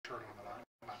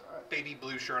baby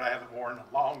blue shirt I haven't worn in a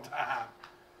long time.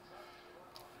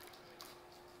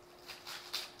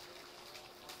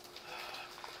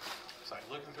 It's like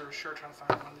looking through a shirt trying to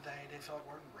find one today. Didn't feel like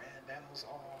wearing red. That was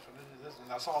off. And then this,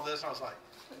 and I saw this and I was like,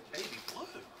 baby blue. I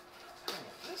don't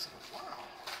know this is wow.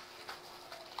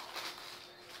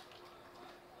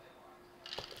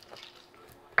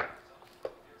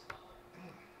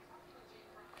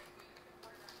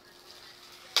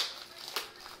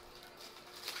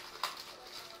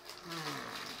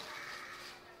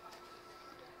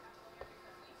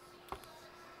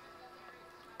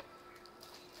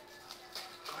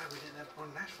 We didn't have one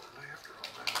Nashville today after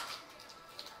all that.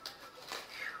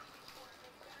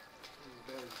 As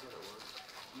bad as that was.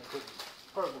 I mean, it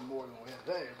probably more than we had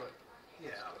there, but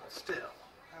Yeah, but still,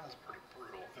 that was pretty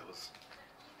brutal. If it was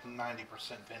 90%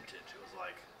 vintage, it was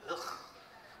like, ugh.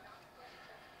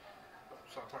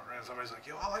 So I went around, somebody's like,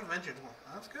 yo, I like vintage. Well,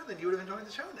 that's good, then you would have enjoyed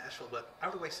the show in Nashville, but I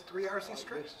would have wasted 3 hours in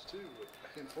straight. too, but I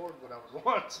can't afford what I would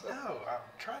want. So. No,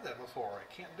 I've tried that before.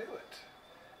 I can't do it.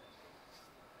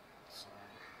 So,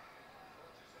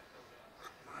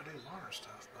 I do modern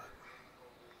stuff, but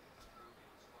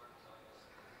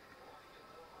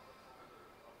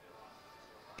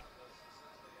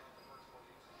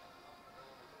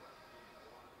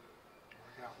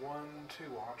we got 1,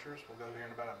 2 watchers. We'll go here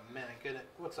in about a minute. Get it.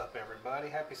 What's up, everybody?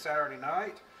 Happy Saturday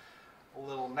night. A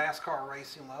little NASCAR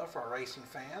racing love for our racing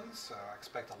fans. I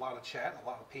expect a lot of chat and a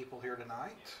lot of people here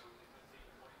tonight.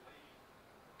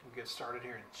 We'll get started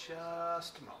here in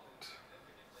just a moment.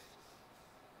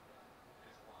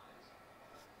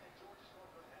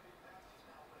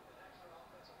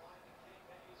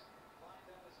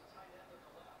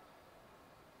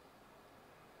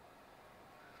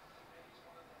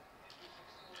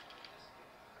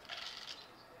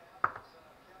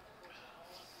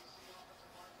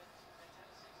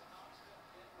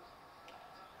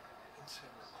 Let's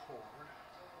hit record.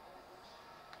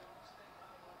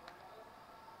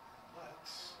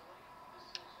 Let's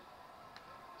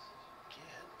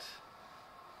get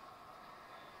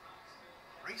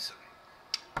racing.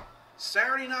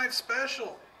 Saturday night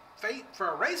special for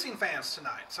our racing fans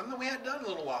tonight. Something we hadn't done in a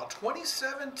little while.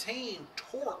 2017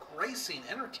 Torque Racing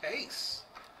Inner Case.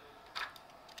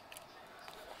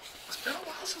 It's been a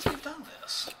while since we've done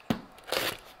this.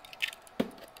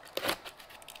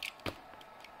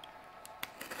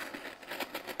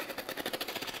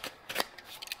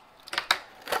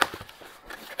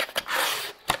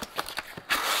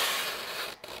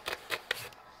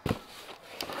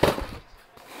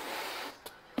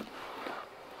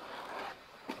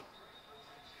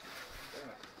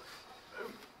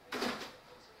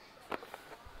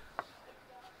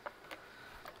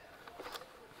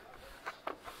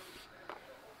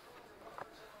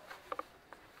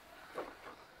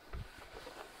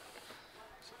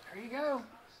 There you go.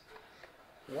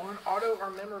 1 auto or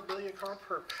memorabilia card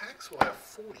per pack, so we'll have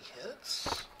 40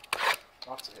 hits.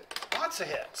 Lots of it. Lots of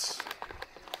hits.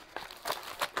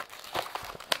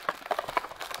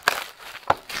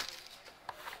 I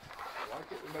like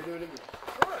it. We may do it again.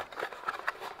 All right.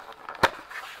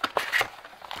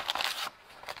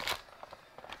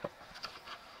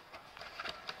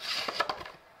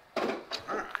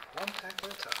 All right, 1 pack at a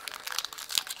time.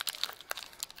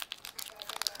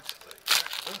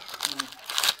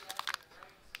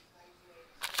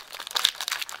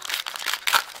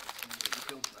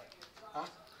 Huh?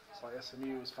 It's like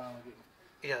SMU is finally getting.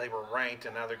 Yeah, they were ranked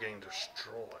and now they're getting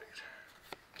destroyed.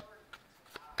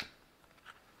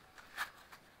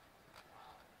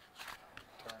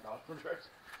 Turned off the dress.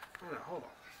 Oh, no, hold on.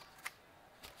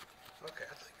 Okay,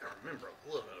 I think I remember a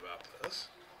little bit about this.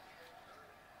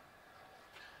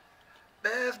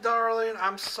 Beth, darling,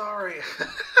 I'm sorry.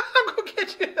 I'm going to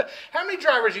get you. How many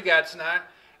drivers you got tonight?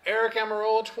 Eric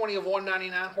Amarola, 20 of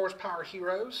 199 horsepower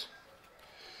heroes.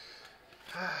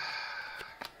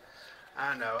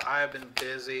 I know. I have been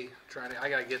busy trying to. I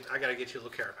gotta get you a little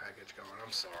care package going.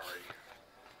 I'm sorry.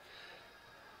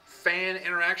 Fan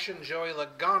interaction, Joey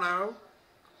Logano.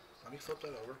 Let me flip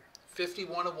that over.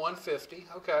 51 of 150.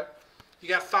 Okay. You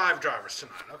got 5 drivers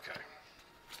tonight. Okay.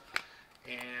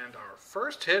 And our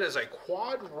first hit is a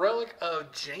quad relic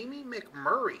of Jamie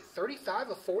McMurray.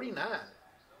 35 of 49.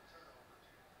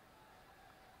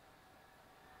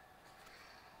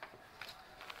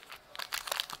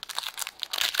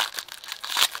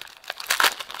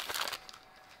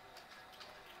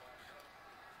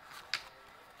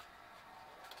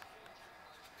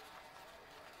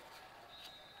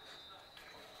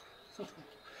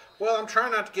 Well, I'm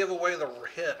trying not to give away the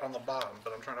hit on the bottom,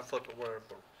 but I'm trying to flip it where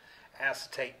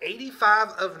acetate. 85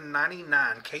 of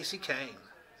 99, Casey Kane.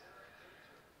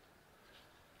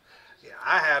 Yeah,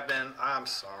 I have been. I'm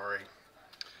sorry.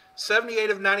 78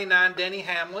 of 99, Denny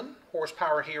Hamlin,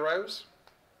 Horsepower Heroes.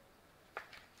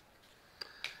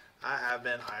 I have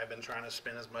been trying to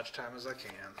spend as much time as I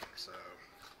can, so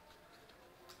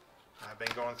I've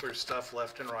been going through stuff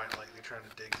left and right lately, trying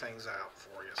to dig things out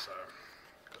for you. So,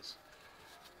 because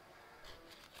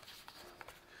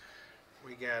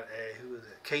we got who is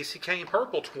it? Casey Kane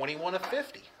Purple, 21 of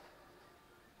 50.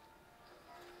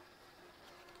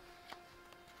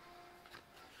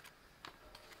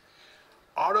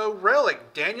 Auto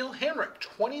Relic, Daniel Henrik,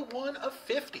 21 of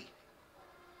 50.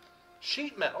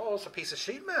 Sheet metal. Oh, it's a piece of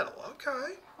sheet metal.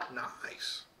 Okay.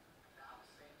 Nice.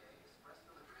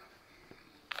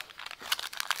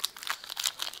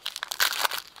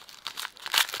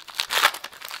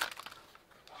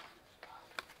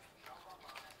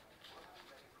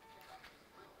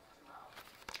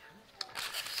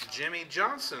 Jimmy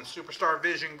Johnson, Superstar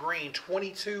Vision Green,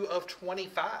 22 of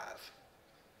 25.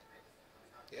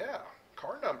 Yeah,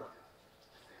 card number.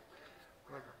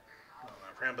 I don't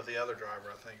know for him, but the other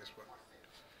driver, I think, is what.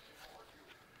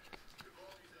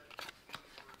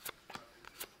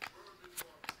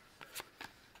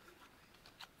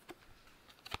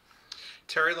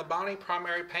 Terry Labonte,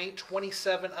 Primary Paint,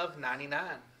 27 of 99.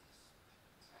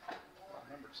 I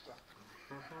remember stuff.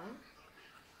 And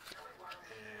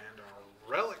our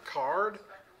relic card,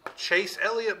 Chase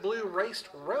Elliott Blue Raced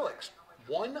Relics,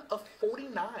 1 of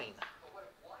 49.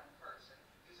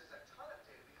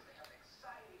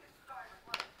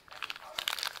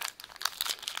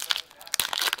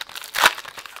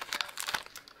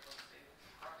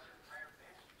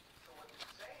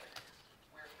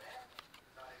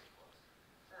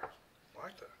 I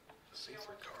like the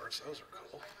see-through cards. Those are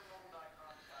cool.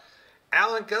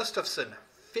 Alan Gustafson,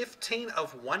 15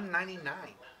 of 199.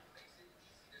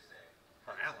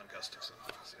 Or Alan Gustafson.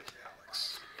 Let's see,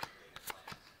 Alex.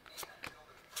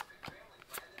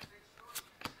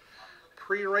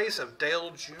 Pre-race of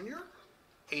Dale Jr.,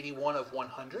 81 of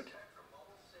 100.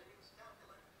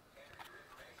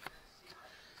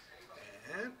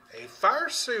 And a Fire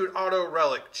Suit Auto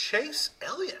Relic, Chase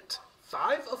Elliott,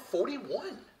 5 of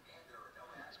 41.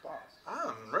 Spot.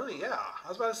 Really, yeah. I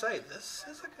was about to say, this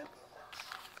is a good one.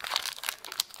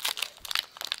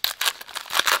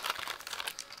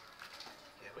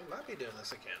 Yeah, we might be doing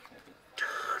this again.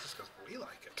 Just because we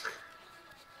like it.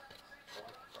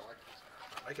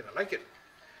 I like it.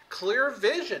 Clear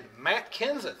Vision, Matt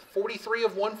Kenseth, 43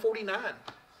 of 149.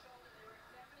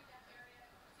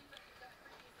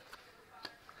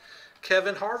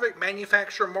 Kevin Harvick,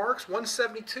 Manufacturer Marks,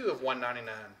 172 of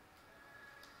 199.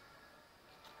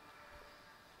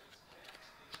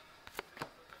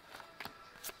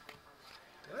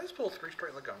 Did I just pull 3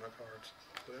 straight Logano cards?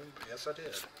 Yes, I did.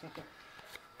 And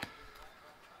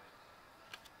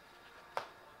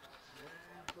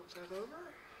flip that over.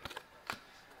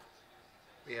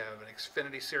 We have an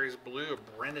Xfinity Series Blue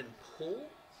of Brendan Poole,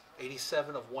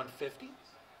 87 of 150. And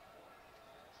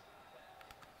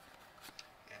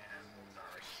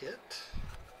our hit.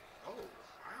 Oh,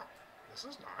 wow. This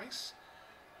is nice.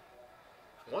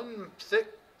 One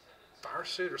thick fire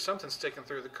suit or something sticking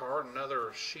through the card,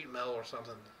 another sheet metal or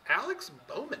something. Alex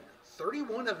Bowman,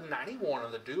 31 of 91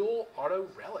 on the dual auto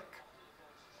relic.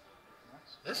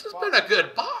 This has been a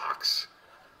good box.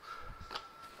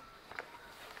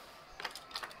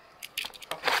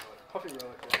 Puffy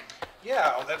relic.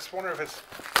 Yeah, that's wondering if it's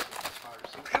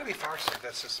gotta be fire suit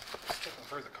that's just sticking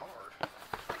through the card.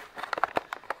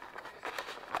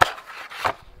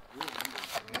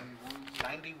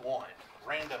 91.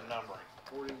 Random numbering.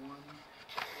 41.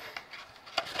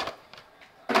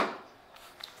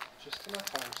 Just enough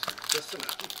fire suit. Just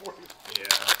enough. 40.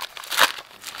 Yeah.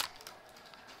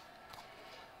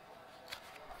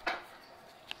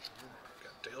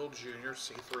 Got Dale Jr.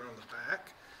 see-through on the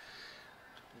back.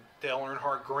 Dale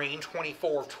Earnhardt Green,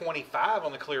 24 of 25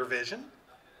 on the Clear Vision.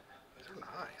 These are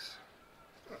nice.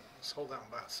 Let's hold that one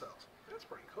by itself. That's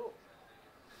pretty cool.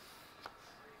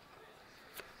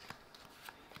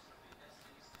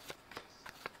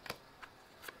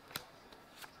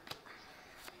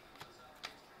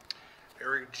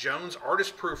 Eric Jones,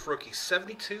 Artist Proof Rookie,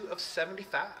 72 of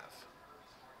 75.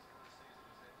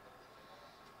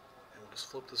 And we'll just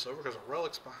flip this over because a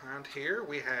relic's behind here.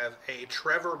 We have a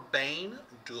Trevor Bayne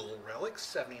dual relic,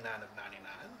 79 of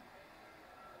 99.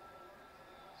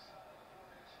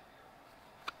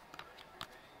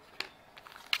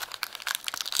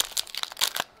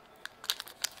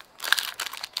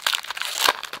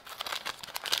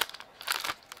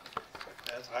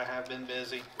 I have been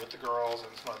busy with the girls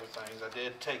and some other things. I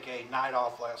did take a night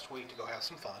off last week to go have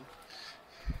some fun.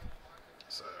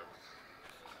 So,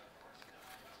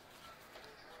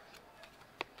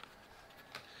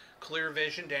 Clear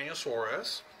Vision Daniel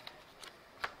Suarez.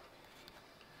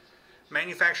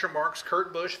 Manufacturer marks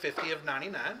Kurt Busch 50 of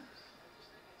 99.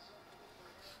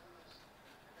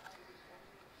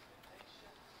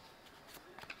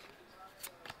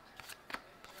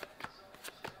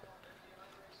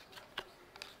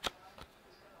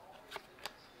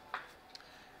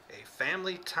 A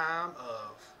Family Time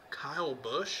of Kyle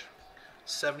Busch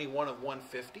 71 of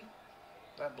 150.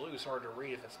 That blue is hard to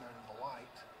read if it's not in the light.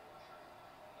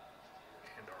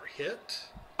 And our hit.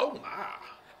 Oh my.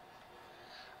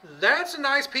 That's a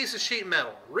nice piece of sheet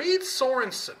metal. Reed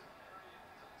Sorensen.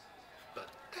 But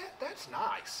that's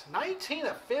nice. 19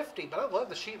 of 50, but I love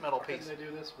the sheet metal piece. They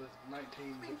do this with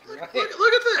 19. Look at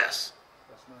this.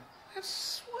 That's nice. That's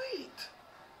sweet.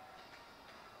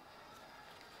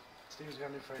 Steve's got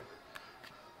a new favorite.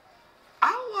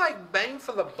 I like bang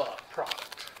for the buck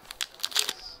product.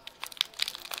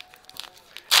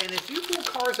 And if you pull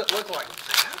cards that look like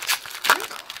that, yeah.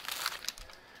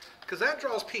 Because that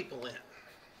draws people in.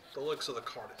 The looks of the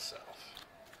card itself.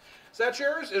 Is that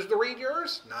yours? Is the read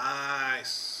yours?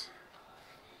 Nice.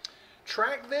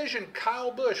 Track Vision Kyle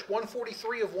Busch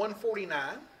 143 of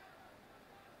 149.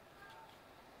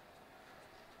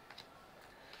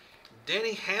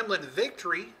 Denny Hamlin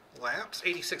Victory Laps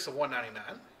 86 of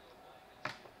 199.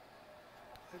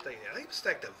 They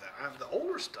stacked the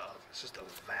older stuff. It's just a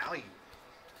value.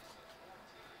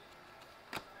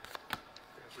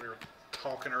 As we were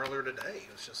talking earlier today,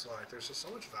 it's just like there's just so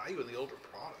much value in the older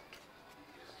product.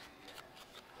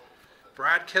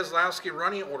 Brad Keselowski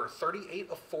running order 38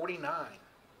 of 49.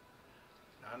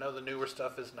 Now, I know the newer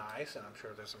stuff is nice, and I'm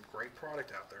sure there's some great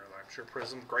product out there. I'm sure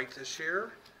Prism's great this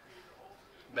year.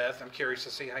 Beth, I'm curious to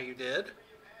see how you did.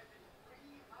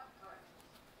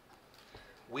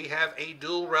 We have a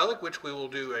dual relic, which we will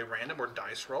do a random or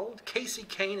dice roll. Casey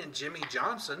Kane and Jimmy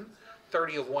Johnson,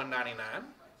 30 of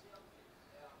 199.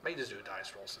 May just do a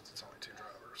dice roll since it's only two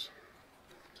drivers.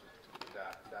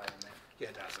 Die in there.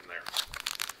 Yeah, dice in there.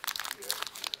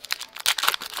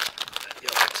 That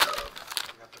yellow tub.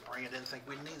 I got to bring it in. Think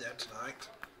we'd need that tonight.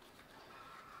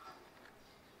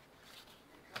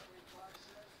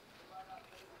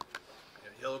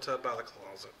 Yeah, yellow tub by the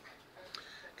closet.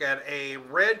 Got a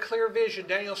red Clear Vision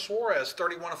Daniel Suarez,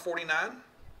 31 of 49.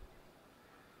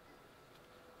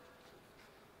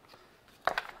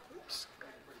 Oops.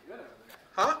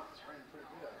 Huh?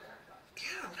 Yeah,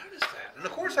 I noticed that. And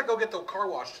of course I go get the car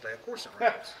wash today. Of course it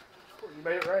rains. You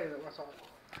made it rain. That's all.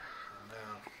 I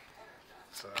know.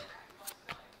 So. I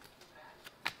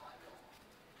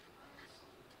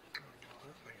can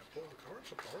pull the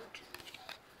cards apart.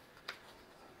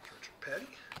 Richard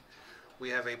Petty. We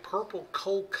have a purple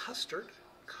Cole Custer,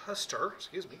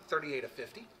 38 of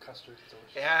 50. Custard.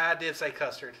 Yeah, I did say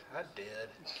custard. I did.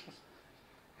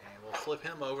 And we'll flip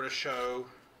him over to show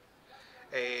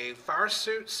a Fire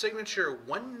Suit Signature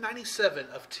 197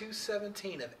 of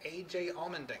 217 of A.J.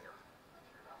 Allmendinger.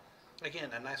 Again,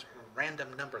 a nice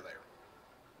random number there.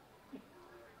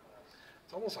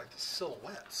 It's almost like the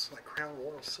silhouettes, like Crown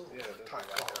Royal silhouette type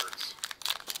cards.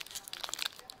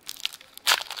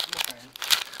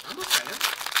 I'm a fan.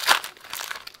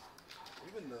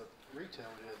 Even the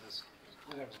retail did this.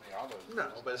 We didn't have as many autos. No,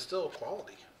 but it's still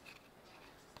quality.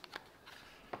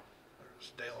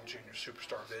 There's Dale Jr.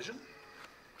 Superstar Vision.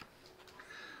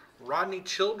 Rodney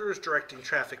Childers directing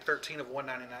traffic, 13 of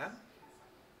 199.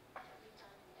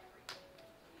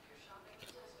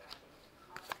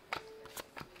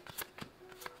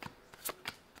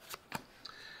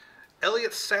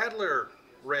 Elliott Sadler,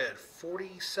 red,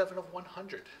 47 of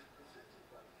 100.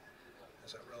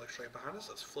 There's that relic straight behind us.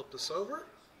 Let's flip this over.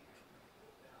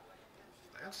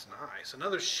 That's nice.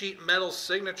 Another sheet metal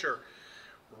signature.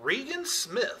 Regan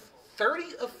Smith,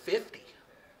 30 of 50.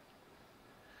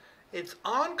 It's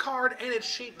on card and it's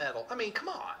sheet metal. I mean, come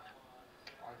on.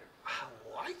 I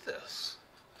like this.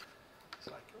 It's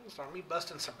like, we're starting to be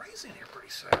busting some racing here pretty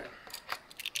soon.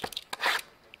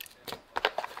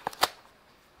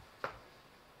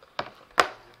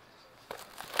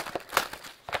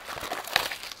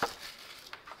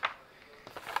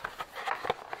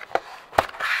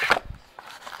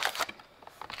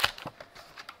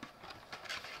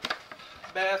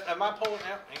 Beth, am I pulling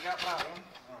out? Ain't got my one.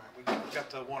 All right, we got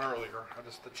the one earlier.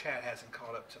 The chat hasn't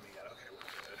caught up to me yet. Okay, we're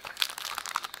good.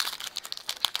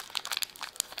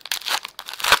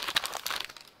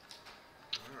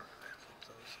 All right, flip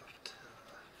those up to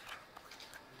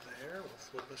there. We'll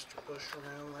flip Mr. Busch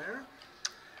around there.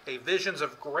 A Visions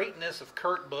of Greatness of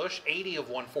Kurt Busch, 80 of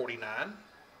 149.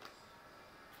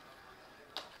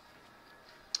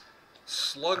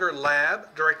 Slugger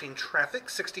Lab directing traffic,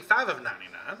 65 of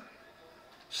 99.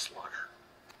 Slugger.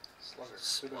 Like a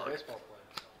Slug. stupid baseball player.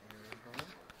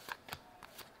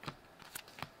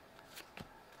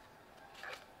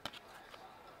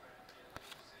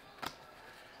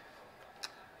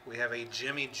 We have a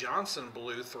Jimmy Johnson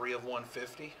blue 3 of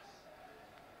 150.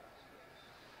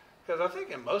 Because I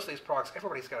think in most of these products,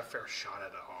 everybody's got a fair shot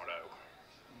at an auto.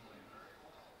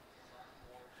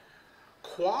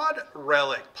 Quad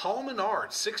Relic, Paul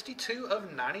Menard, 62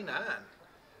 of 99.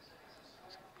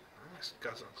 It's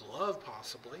got some glove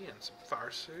possibly, and some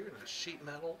fire suit, and a sheet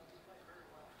metal.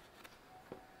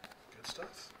 Good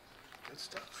stuff. Good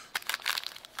stuff.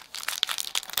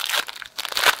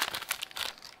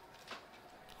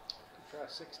 Try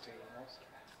 16 also.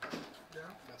 Yeah.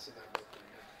 That's it. That would be pretty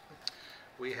good.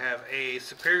 We have a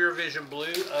Superior Vision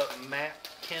blue of Matt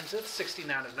Kenseth,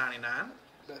 69 of 99.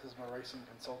 Beth is my racing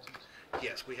consultant.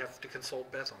 Yes, we have to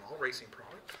consult Beth on all racing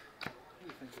product. What do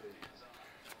you think it is?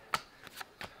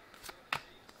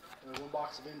 There's one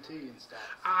box of NT and stuff.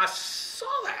 I saw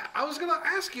that. I was going to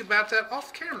ask you about that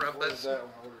off camera, What but is that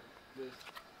one? This.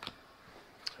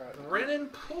 Try it. Brennan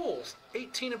Pools,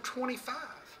 18 of 25.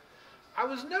 I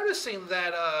was noticing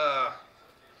that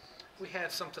we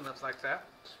had something that's like that.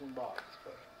 Just one box,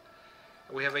 but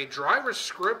We have a driver's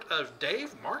script of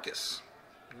Dave Marcus,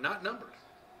 not numbered.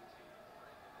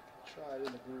 try it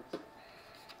in the group.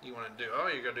 You want to do, oh,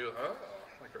 you're going to do, oh,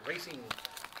 like a racing.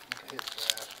 Like a hit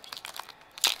flash.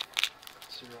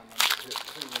 Serial number hit.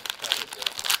 Try hit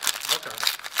flash. Okay.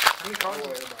 How many That cards?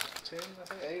 way everybody, 10, I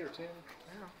think, 8 or 10.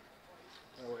 Yeah.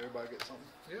 That way everybody gets something.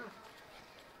 Yeah.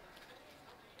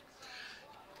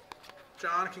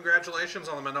 John, congratulations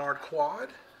on the Menard Quad.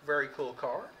 Very cool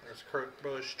car. There's Kurt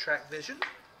Busch Track Vision.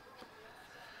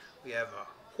 We have a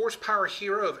Horsepower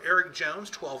Hero of Eric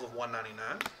Jones, 12 of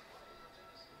 199.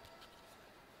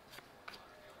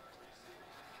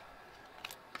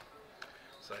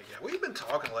 So yeah, we've been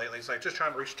talking lately. It's like just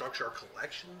trying to restructure our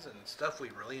collections and stuff we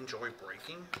really enjoy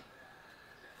breaking.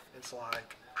 It's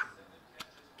like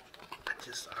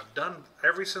I've done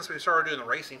ever since we started doing the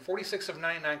racing. 46 of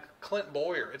 99 Clint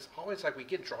Boyer. It's always like we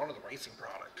get drawn to the racing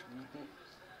product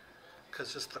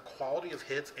because just the quality of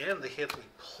hits and the hits we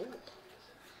pull.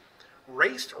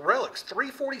 Raced Relics,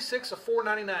 346 of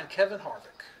 499 Kevin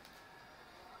Harvick.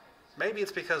 Maybe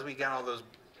it's because we got all those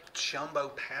jumbo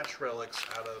patch relics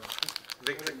out of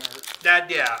Victor.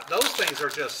 Yeah, those things are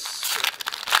just sick.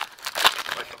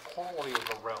 Like the quality of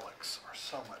the relics are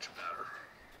so much better.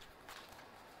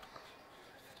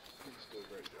 He just did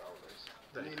a great job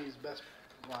with this. Panini's best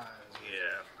lines.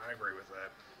 Yeah, I agree with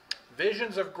that.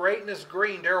 Visions of Greatness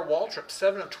Green, Darrell Waltrip,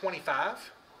 7 of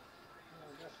 25.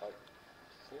 That's like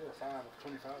 4 or 5 of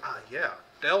 25. Yeah.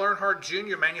 Dale Earnhardt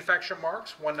Jr. Manufacturer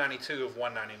Marks, 192 of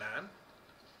 199.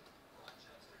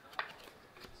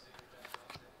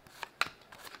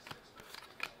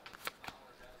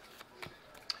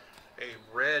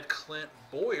 A red Clint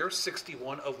Boyer,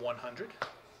 61 of 100.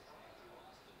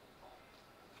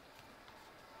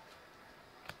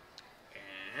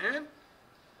 And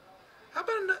how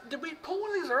about, did we pull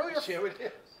one of these earlier? Yeah, we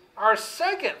did. Our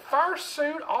second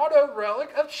Farsuit auto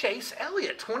relic of Chase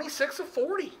Elliott, 26 of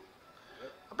 40. Yep.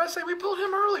 I bet say we pulled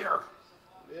him earlier.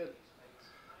 We did.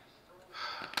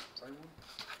 Same one.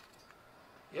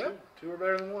 Yep. Two are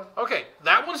better than one. Okay,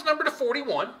 that one's numbered to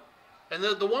 41, and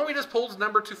the one we just pulled is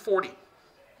numbered to 40.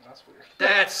 That's weird.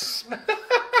 That's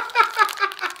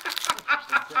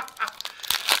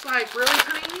it's like, really,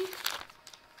 honey?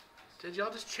 Did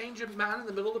y'all just change your mind in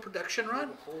the middle of the production run?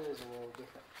 The foil's a little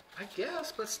different. I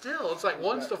guess, but still, it's like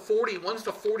one's to 40, one's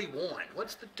to 41.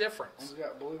 What's the difference? One's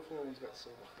got blue foil, one's got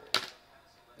silver foil.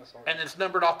 That's all. And it's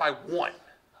numbered off by 1.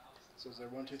 So is there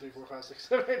 1, 2, 3, 4, 5, 6,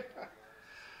 7, 8, 9?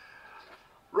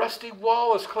 Rusty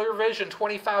Wallace, Clear Vision,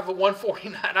 25 of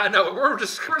 149. I know, we're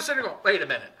sitting going, wait a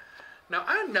minute. Now,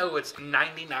 I know it's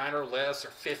 99 or less, or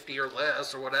 50 or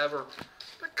less, or whatever,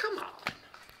 but come on.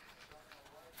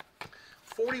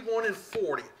 41 and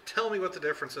 40. Tell me what the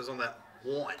difference is on that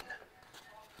 1.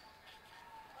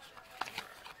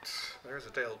 There's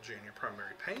a Dale Jr.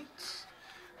 Primary Paints.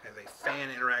 I have a fan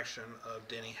interaction of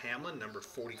Denny Hamlin, number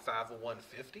 45 of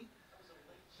 150.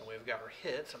 And we've got our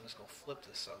hits. I'm just going to flip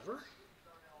this over.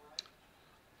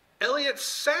 Elliott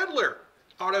Sadler,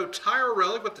 auto tire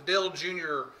relic with the Dale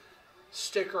Jr.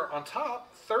 sticker on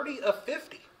top, 30 of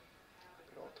 50. Big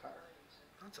old tire.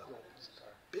 That's a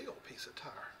big old piece of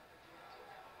tire.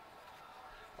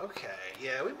 Okay,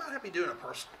 yeah, we might have to be doing a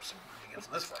personal something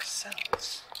against this for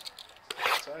ourselves.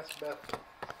 So that's Beth.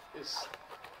 It's.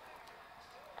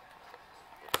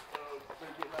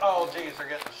 Oh, geez, they're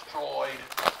getting destroyed.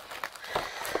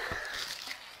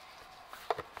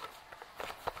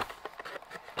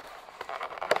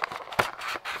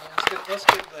 let's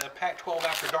get the Pac-12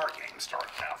 After Dark game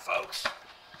started now, folks.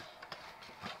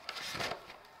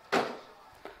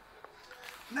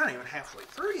 Not even halfway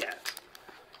through yet.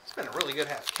 It's been a really good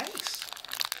half case.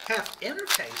 Half inner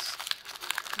case.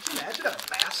 Could you imagine a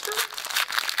master?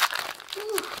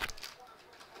 Whew.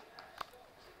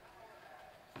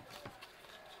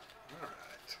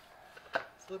 Alright.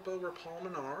 Flip over Paul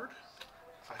Menard.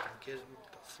 If I can get him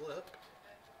to flip.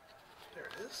 There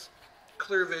it is.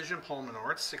 Clear Vision Paul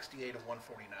Menard, 68 of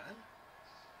 149.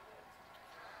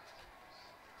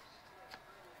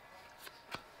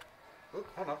 Oh,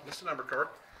 hold on, missed a number card.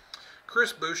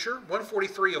 Chris Boucher,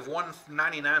 143 of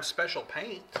 199 special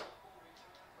paint.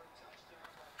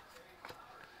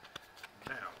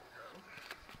 Now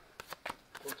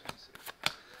we go.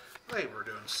 They were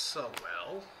doing so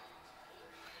well.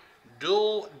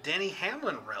 Dual Denny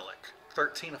Hamlin relic,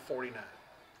 13 of 49.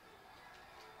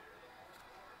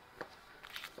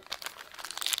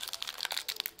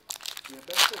 Yeah,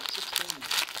 that's it. 16.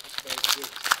 That's good.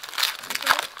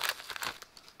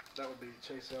 That would be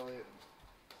Chase Elliott.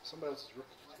 Somebody else's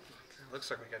rookie. Looks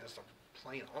like we got just a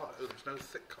plain auto. There's no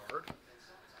thick card. What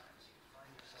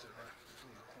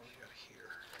we got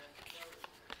here?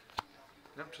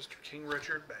 Nope, just a King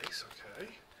Richard base.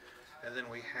 Okay. And then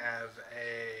we have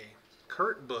a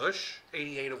Kurt Busch,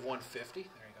 88 of 150. There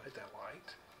you go. Hit that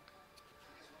light.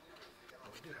 Oh,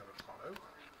 we do have an auto.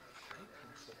 Okay, let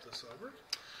me flip this over.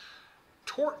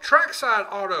 Trackside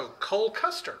auto, Cole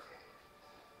Custer.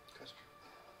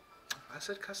 I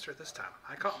said custard this time.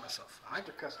 I caught myself.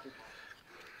 Mr. Custard.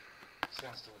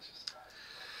 Sounds delicious.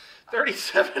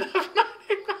 37 of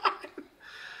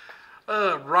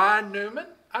 99. Ryan Newman.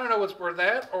 I don't know what's worth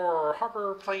that. Or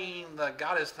Harper playing the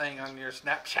goddess thing on your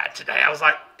Snapchat today. I was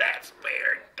like, that's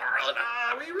weird, darling.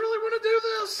 We really want to do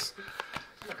this.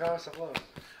 I'm the goddess of love.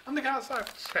 I'm the goddess of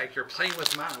love. Okay, you're playing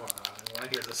with my love. I don't want to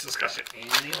hear this discussion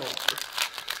anymore.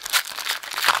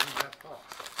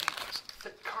 There's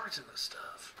thick cards in this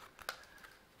stuff.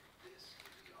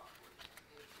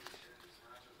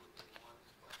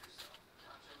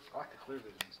 I like the clear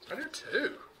visions too. I do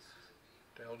too.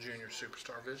 Dale Jr.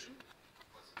 Superstar Vision.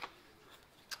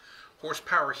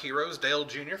 Horsepower Heroes, Dale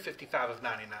Jr. 55 of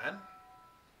 99. Oh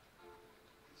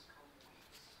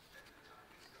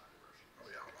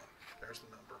yeah, hold on. There's the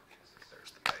number.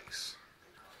 There's the base.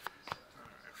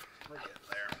 Alright, we're getting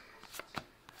there.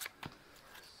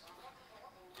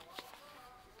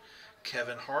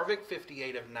 Kevin Harvick,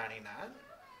 58 of 99.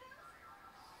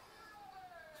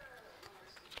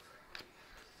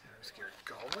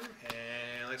 Going,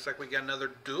 and looks like we got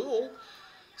another duel,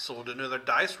 so we'll do another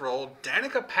dice roll.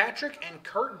 Danica Patrick and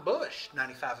Kurt Busch,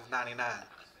 95 of 99.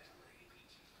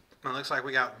 And it looks like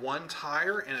we got one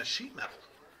tire and a sheet metal,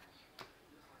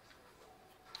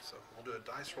 so we'll do a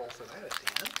dice roll for that at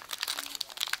the end.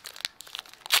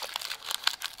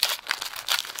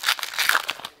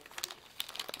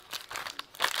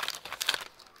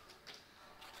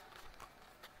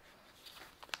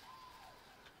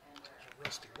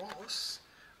 Rusty Wallace.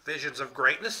 Visions of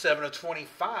Greatness, 7 of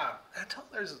 25.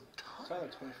 There's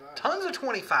tons of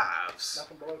 25s.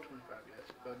 Nothing below 25 yet,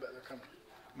 but I bet they're coming.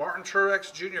 Martin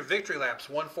Truex Jr. Victory Laps,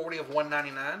 140 of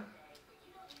 199.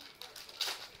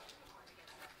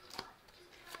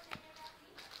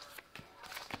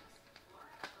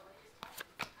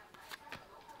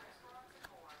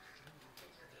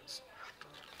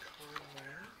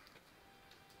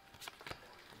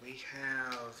 We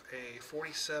have a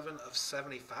 47 of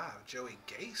 75 Joey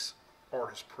Gase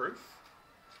artist proof.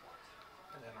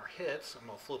 And then our hits, I'm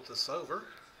going to flip this over.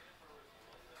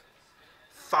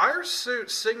 Fire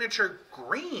Suit Signature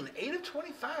Green, 8 of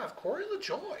 25, Corey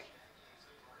LaJoy.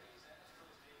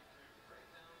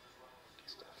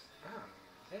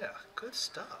 Yeah, good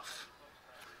stuff.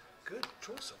 Good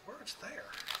choice of words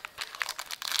there.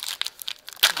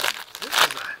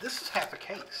 This is half a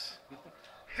case.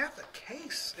 Half a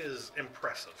case is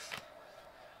impressive.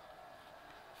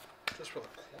 Just for the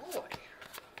quality.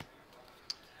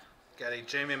 Got a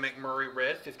Jamie McMurray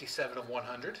red, 57 of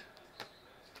 100.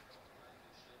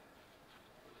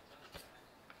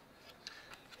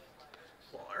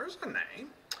 Well, there's a name.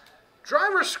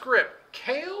 Driver script,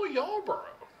 Cale Yarborough.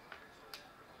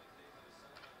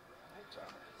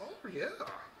 Oh, yeah.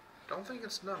 Don't think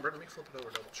it's numbered. Let me flip it over,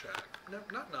 double check. No,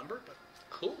 not numbered, but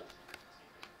cool.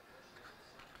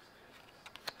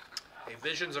 A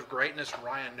Visions of Greatness,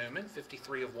 Ryan Newman,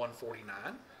 53 of 149.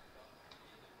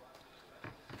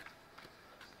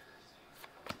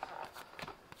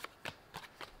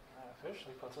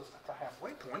 Officially puts us at the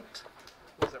halfway point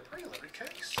with a pre-loaded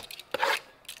case.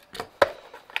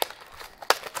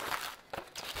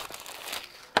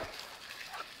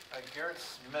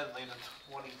 Garrett's meddling to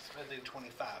 20, meddling to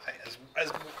 25. Hey,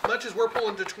 as much as we're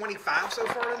pulling to 25 so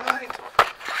far tonight,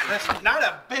 that's not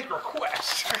a big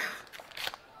request.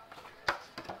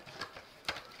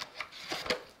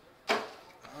 All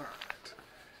right.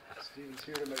 Steven's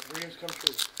here to make dreams come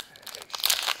true.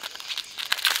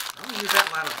 I'm gonna use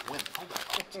that line of women. Hold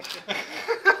on.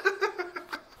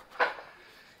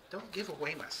 Don't give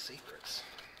away my secrets.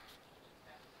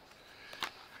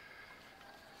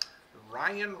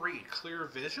 Ryan Reed, Clear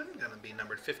Vision, going to be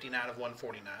numbered 59 of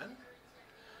 149.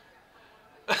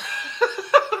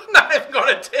 Not even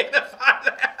going to dignify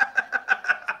that.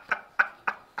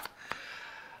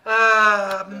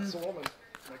 That's a woman.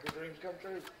 Make her dreams come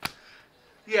true.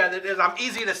 Yeah, that is. I'm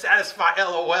easy to satisfy.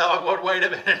 LOL. I'm going, wait a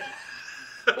minute.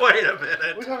 Wait a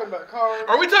minute. We're talking about cards.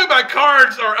 Are we talking about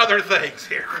cards or other things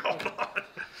here? Hold on.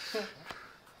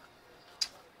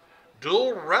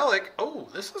 Dual Relic. Oh,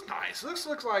 this is nice. This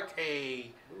looks like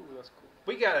a. Ooh, that's cool.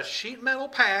 We got a sheet metal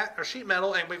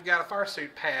and we've got a fire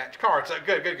suit patch. Cards.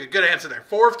 Good answer there.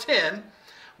 4 of 10.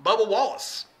 Bubba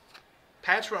Wallace.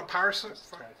 Patch from fire suit.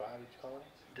 25, did you call it?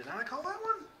 Did I call that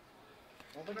one?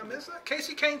 Did I miss that?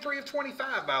 Casey Kane, 3 of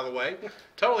 25, by the way.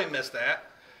 Totally missed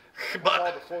that.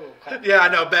 But yeah, I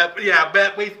know. Bet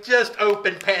we just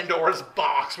opened Pandora's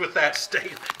box with that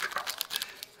statement.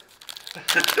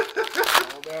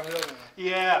 All downhill now.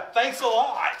 Yeah, thanks a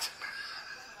lot.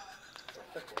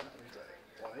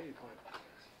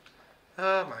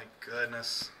 Oh my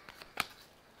goodness.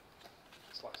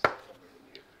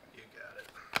 You got it.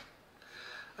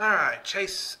 All right,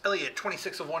 Chase Elliott,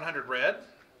 26 of 100 red.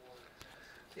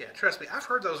 Yeah, trust me, I've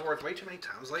heard those words way too many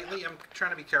times lately. I'm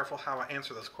trying to be careful how I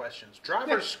answer those questions.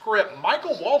 Driver's script,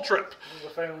 Michael Waltrip. This is a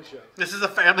family show. This is a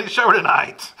family show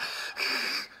tonight.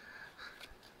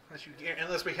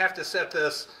 Unless we have to set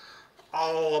this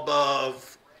all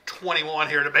above 21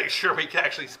 here to make sure we can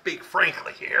actually speak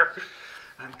frankly here.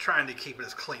 I'm trying to keep it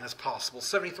as clean as possible.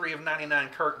 73 of 99,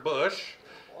 Kurt Busch.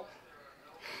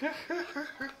 Yeah,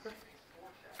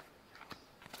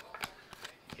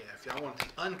 if y'all want the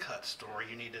uncut story,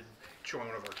 you need to join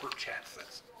one of our group chats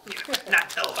that's not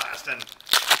televised. And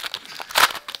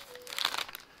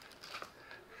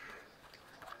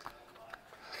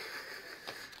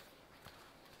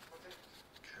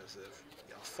because if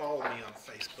y'all follow me on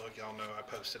Facebook, y'all know I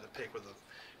posted a pic with a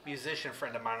musician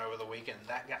friend of mine over the weekend.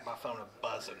 That got my phone a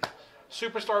buzzing.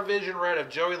 Superstar Vision Red of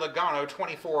Joey Logano,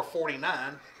 24 of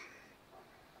 49.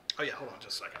 Oh yeah, hold on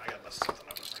just a second. I gotta mess something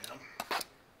up with him.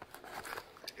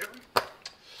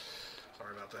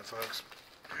 Sorry about that, folks.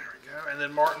 There we go. And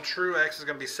then Martin Truex is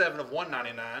going to be 7 of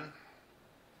 199.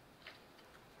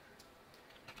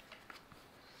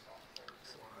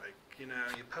 It's like, you know,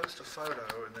 you post a photo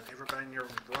and then everybody and your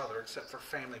brother, except for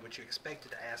family, which you expected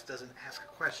to ask, doesn't ask a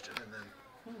question. And then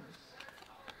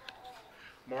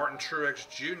Martin Truex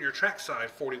Jr. trackside,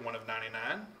 41 of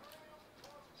 99.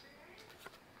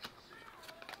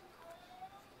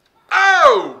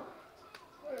 Oh!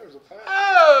 There's a patch.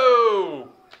 Oh!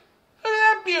 Look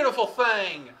at that beautiful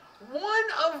thing. 1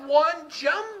 of 1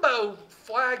 jumbo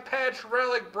flag patch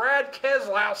relic, Brad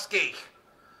Keselowski.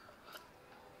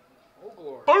 Oh,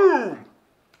 glory. Boom!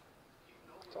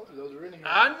 I told you those were in here.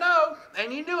 I know.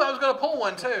 And you knew I was going to pull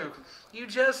one, too. You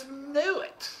just knew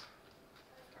it.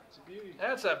 That's a beauty.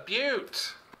 That's a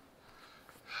beaut.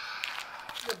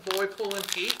 The boy pulling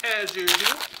Pete, as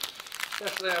usual.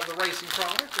 Especially out of the racing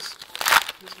product. Just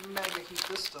mega heat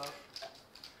this stuff.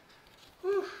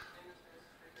 Whew.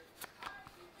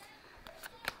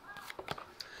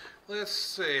 Let's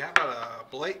see, how about a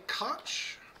Blake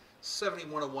Koch,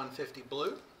 71 of 150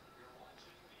 blue.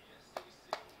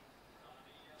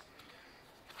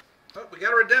 Oh, we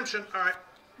got a redemption. All right.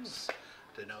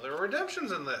 Didn't know there were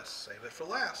redemptions in this. Save it for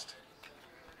last.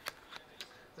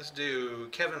 Let's do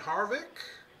Kevin Harvick,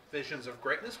 Visions of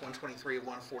Greatness, 123 of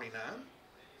 149. And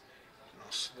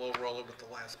I'll slow roll it with the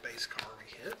last base car we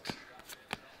hit.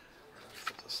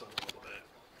 Flip this up a little bit.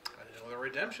 I didn't know there were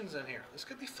redemptions in here. This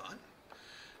could be fun.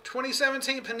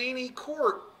 2017 Panini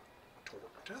Court.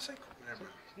 Did I say Court? Never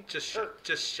mind. Just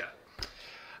shut.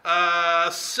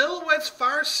 Silhouettes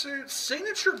Fire Suit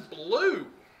Signature Blue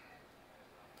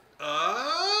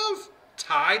of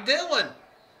Ty Dillon.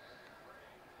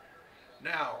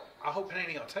 Now, I hope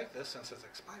Panini will take this since it's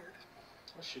expired.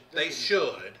 They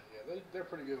should. Yeah, they're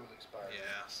pretty good with expired.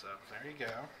 Yeah, so there you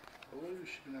go. Blue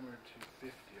should be number 250,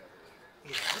 I believe.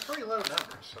 Yeah, they're pretty low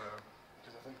numbers, so.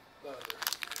 Because I think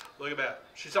Look at that.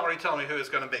 She's already telling me who it's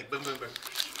going to be. Boom, boom, boom.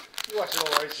 you watch a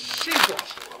little racing. She's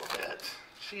watched a little bit.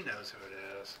 She knows who it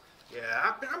is.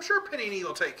 Yeah, I'm sure Panini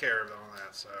will take care of it on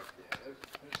that, so. Yeah,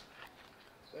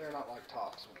 they're not like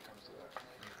tops when it comes to that.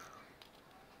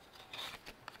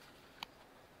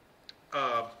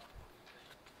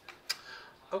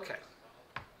 Okay.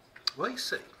 Well, you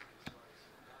see.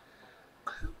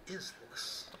 Who is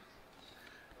this?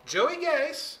 Joey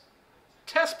Gase,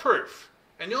 test proof.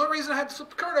 And the only reason I had to flip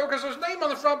the card over because there's a name on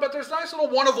the front, but there's a nice little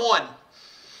 1 of 1.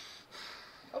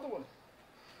 Other one.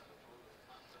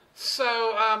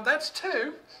 So that's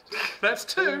 2. That's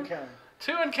 2. 2 and counting.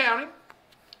 2 and counting.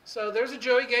 So there's a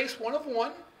Joey Gase 1 of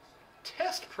 1.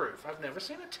 Test proof. I've never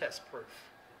seen a test proof.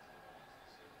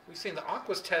 We've seen the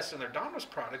Aquas test in their Donruss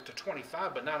product to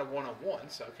 25, but not a 1 of 1.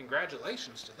 So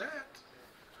congratulations to that.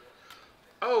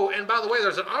 Oh, and by the way,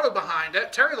 there's an auto behind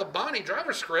it. Terry Labonte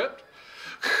driver script.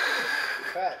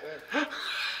 Fat, yeah.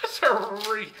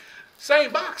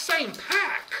 Same box, same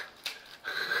pack.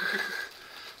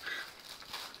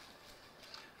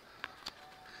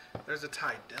 There's a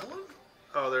Ty Dillon.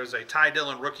 Oh, there's a Ty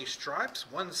Dillon rookie stripes.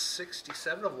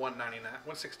 167 of 199.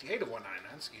 168 of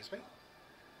 199, excuse me.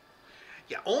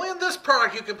 Yeah, only in this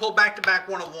product you can pull back-to-back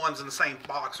 1 of 1s in the same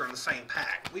box or in the same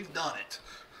pack. We've done it.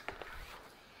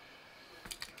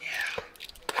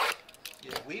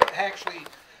 Yeah, we actually,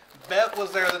 Beth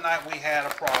was there the night we had a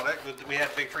product. We had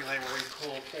Victory Lane where we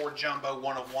pulled 4 jumbo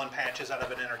 1 of 1 patches out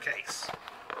of an inner case.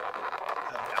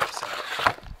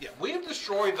 Yeah, we've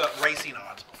destroyed the racing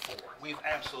odds before. We've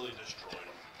absolutely destroyed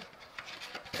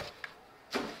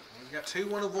them. We've got 2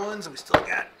 1 of 1s, and we still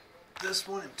got this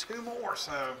one and 2 more.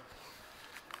 So,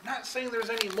 not saying there's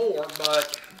any more,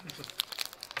 but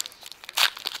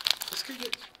this could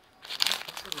get.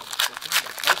 Most of these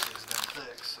have been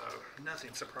thick, so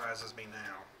nothing surprises me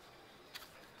now.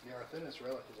 Yeah, our thinnest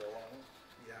relic is our 1.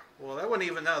 Yeah, well, that wouldn't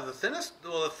even know. The thinnest,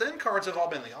 well, the thin cards have all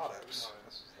been the autos. No,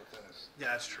 this is the thinnest.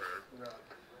 Yeah, that's true. Right.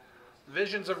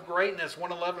 Visions of Greatness,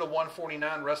 111 to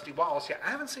 149, Rusty Wallace. Yeah, I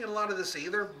haven't seen a lot of this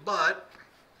either, but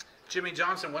Jimmy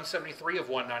Johnson, 173 of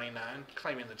 199,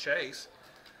 claiming the chase.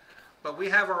 But we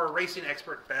have our racing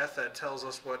expert, Beth, that tells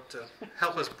us what to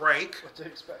help us break. What to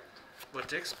expect. What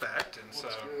to expect, and What's so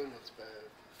good, what's bad.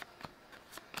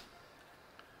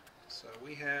 so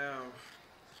we have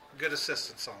good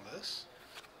assistance on this.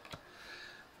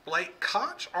 Blake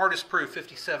Koch, artist proof,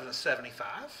 57 of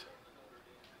 75,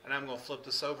 and I'm going to flip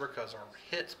this over because our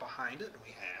hit's behind it.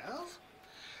 We have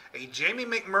a Jamie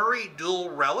McMurray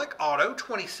dual relic auto,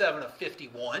 27 of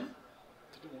 51.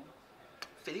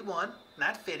 51,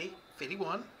 not 50,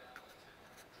 51.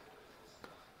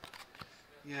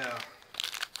 Yeah.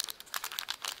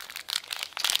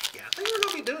 Yeah, I think we're going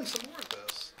to be doing some more of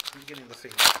this. I'm getting the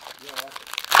feeling. Yeah, I like it.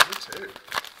 Me too.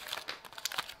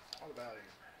 What about it?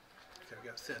 Okay, we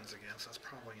got thins again, so that's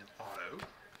probably an auto.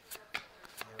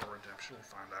 Or redemption, we'll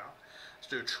find out. Let's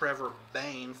do Trevor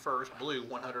Bain first. Blue,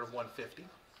 100 of 150.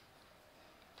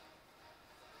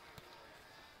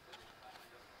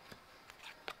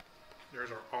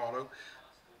 There's our auto.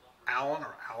 Allen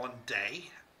or Allen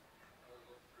Day.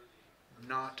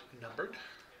 Not numbered.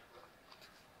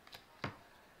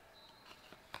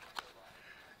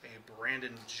 A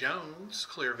Brandon Jones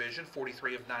Clear Vision,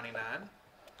 43 of 99. I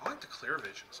like the Clear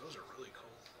Visions. Those are really cool.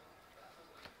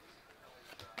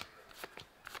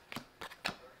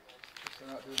 They're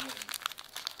not doing one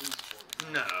in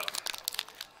esports. No.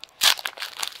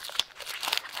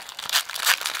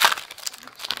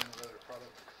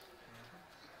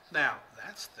 Now,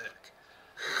 that's thick.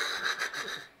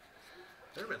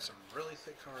 There have been some really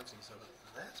thick cards and stuff.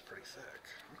 That's pretty thick.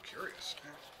 I'm curious.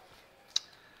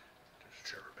 There's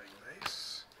Trevor Bang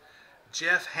base.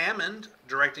 Jeff Hammond,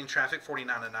 directing traffic,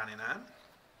 49 of 99.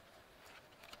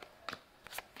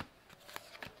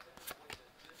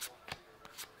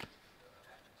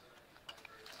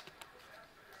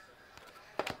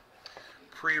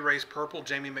 Pre-race purple,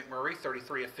 Jamie McMurray,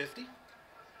 33 of 50. I'm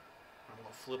going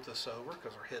to flip this over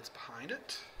because our head's behind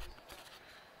it.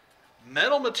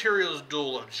 Metal Materials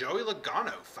duel of Joey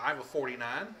Logano, 5 of 49.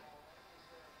 I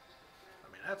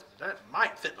mean, that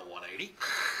might fit in a 180.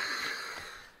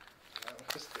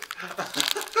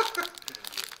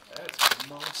 That's a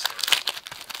monster.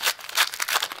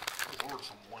 I ordered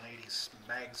some 180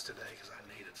 mags today because I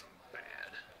needed some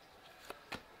bad.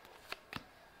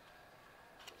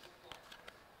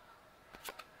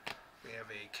 We have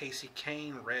a Casey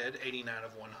Kane red, 89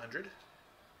 of 100.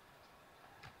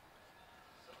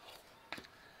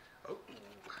 Oh.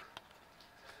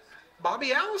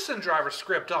 Bobby Allison driver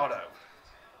script auto.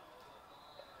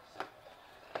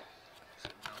 Is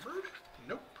it numbered?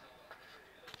 Nope.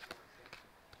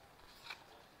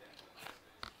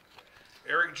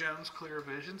 Eric Jones Clear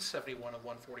Vision, 71 of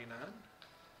 149.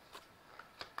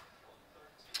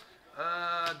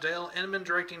 Dale Inman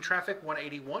directing traffic,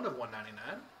 181 of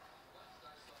 199.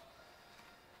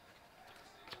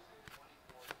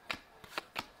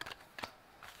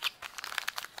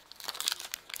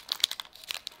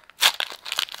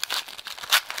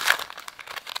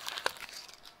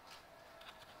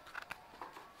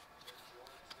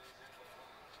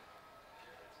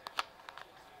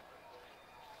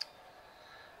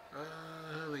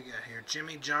 your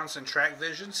Jimmy Johnson Track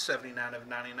Vision, 79 of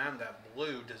 99. That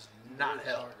blue does not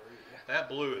help. That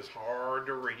blue is hard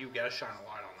to read. You've got to shine a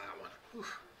light on that one.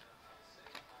 Oof.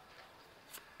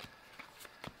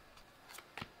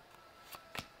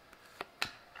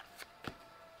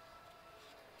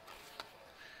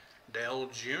 Dale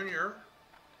Jr.,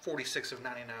 46 of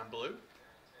 99 blue.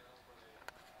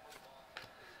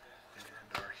 And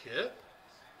our hit,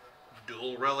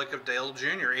 dual relic of Dale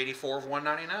Jr., 84 of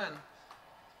 199.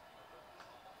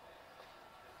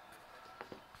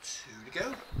 2 to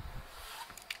go.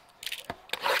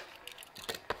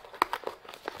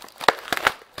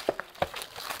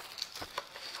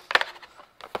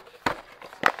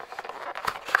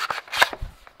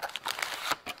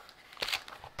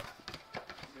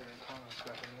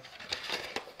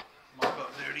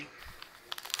 Mop-up duty.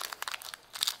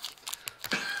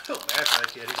 Feel bad for that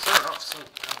kid. He started off so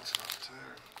bouncing off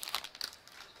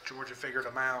too. Georgia figured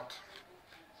him out.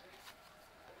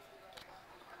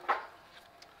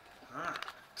 Alright.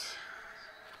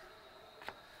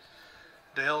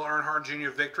 Dale Earnhardt Jr.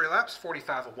 Victory Laps,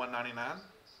 45 of 199.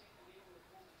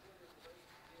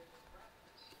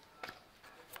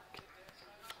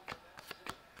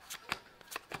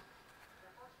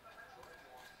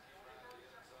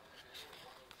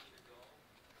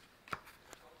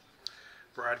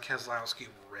 Brad Keselowski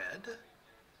Red,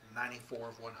 94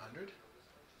 of 100.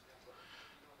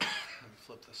 Let me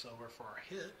flip this over for our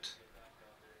hit.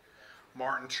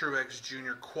 Martin Truex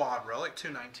Jr. Quad Relic,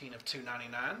 219 of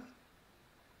 299.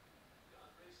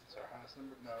 That's our highest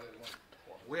number? No, it went to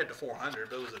 400. We had to 400,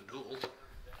 but it was a duel.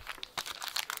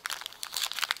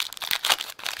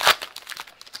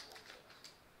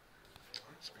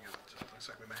 Looks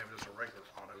like we may have just a regular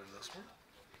auto in this one.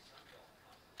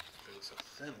 If it was a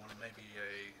thin one, it may be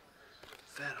a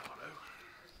Fed auto.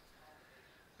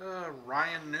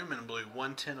 Ryan Newman Blue,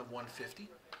 110 of 150.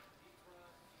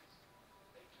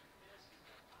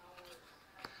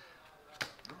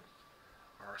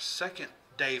 Our second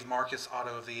Dave Marcus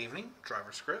auto of the evening,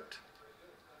 driver script.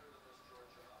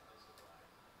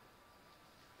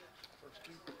 First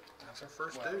two. That's our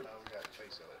first Well, dude. no, we got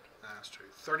face of it. That's true.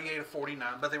 38 of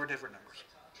 49, but they were different numbers.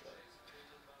 Sure.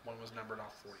 One was numbered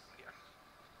off 40. Yeah.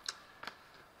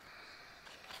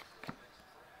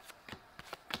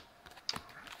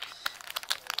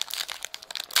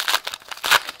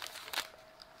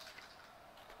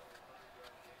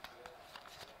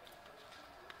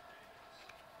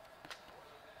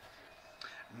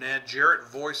 Ned Jarrett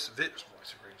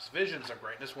Visions of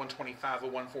Greatness, 125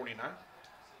 of 149.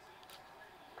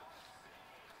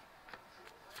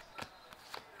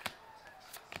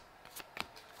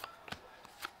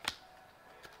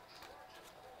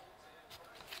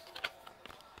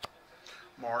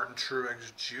 Martin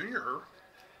Truex Jr.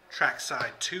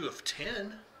 Trackside 2 of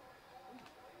 10.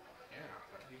 Yeah,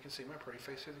 you can see my pretty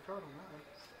face through the card on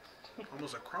that one.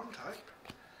 Almost a chrome type.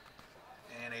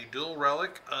 And a dual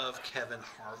relic of Kevin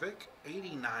Harvick,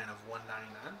 89 of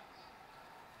 199.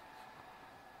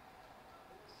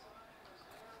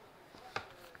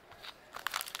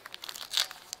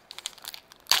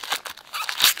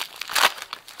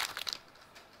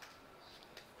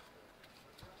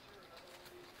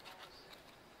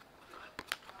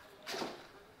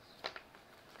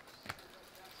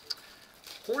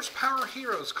 Horsepower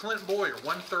Heroes, Clint Boyer,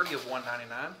 130 of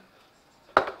 199.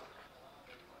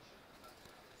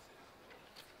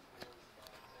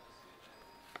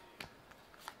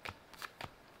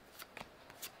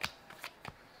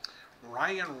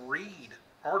 Ryan Reed,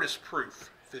 Artist Proof,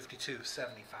 52 of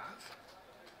 75.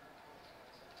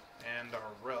 And our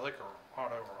relic, or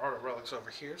auto relics over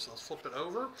here, so let's flip it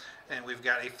over. And we've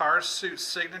got a Fire Suit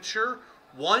Signature,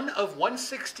 1 of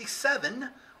 167,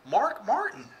 Mark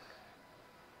Martin.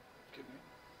 Kidding me?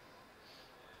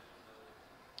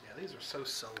 Yeah, these are so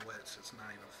silhouettes, it's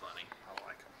not even funny. I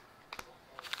like them.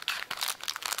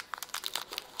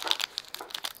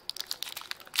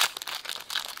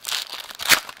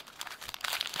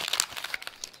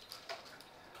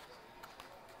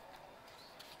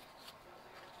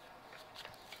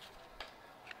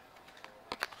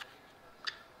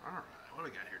 Alright, what do we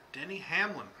got here? Denny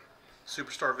Hamlin,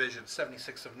 Superstar Vision,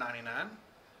 76 of 99.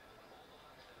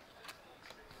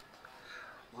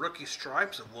 Rookie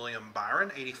Stripes of William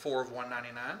Byron, 84 of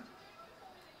 199.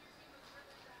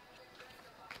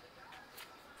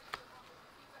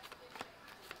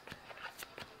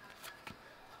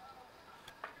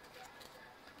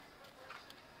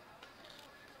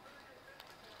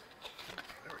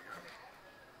 There we go.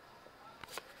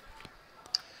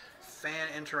 Fan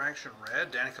Interaction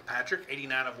Red, Danica Patrick,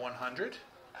 89 of 100.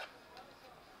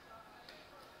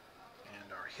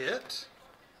 And our hit,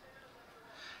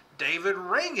 David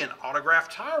Reagan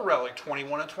autographed tire relic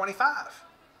 21 of 25.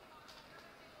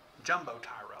 Jumbo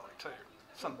tire relic too.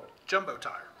 Some jumbo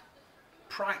tire.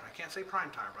 Prime. I can't say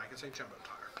prime tire, but I can say jumbo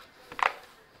tire.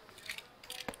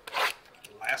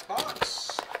 Last box.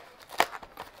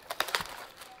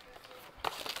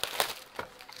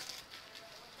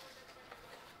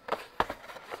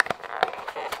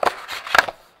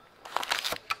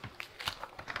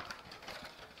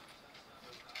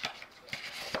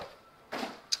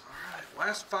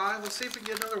 Last 5. Let's see if we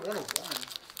can get another 1 of 1.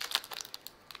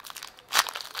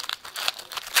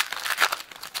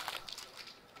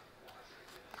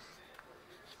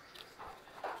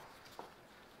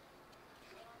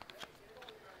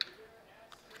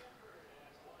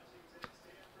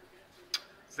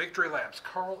 Victory Laps,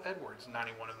 Carl Edwards,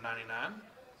 91 of 99.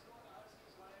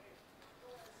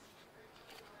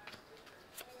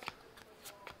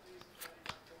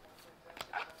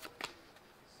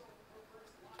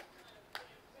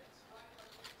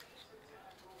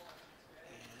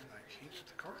 Keep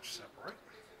the cards separate.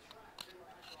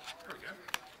 There we go.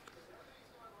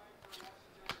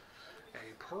 A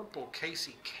purple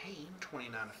Casey Kane,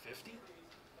 29 of 50.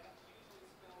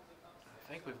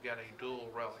 I think we've got a dual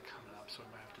relic coming up, so we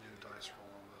might have to do a dice roll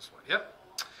on this one. Yep.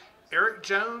 Eric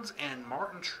Jones and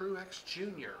Martin Truex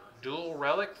Jr. Dual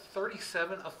relic,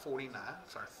 37 of 49.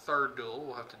 It's our third dual.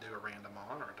 We'll have to do a random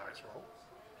on or a dice roll.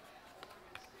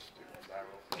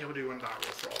 Yeah, we'll do one die roll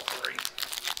for all 3.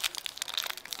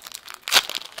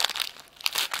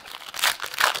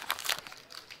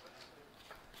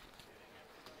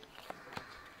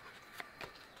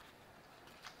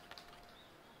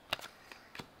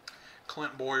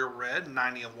 Clint Boyer red,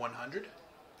 90 of 100.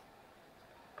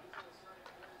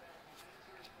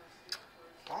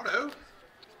 Auto,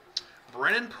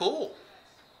 Brennan Poole.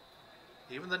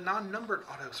 Even the non-numbered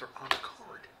autos are on the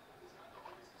card.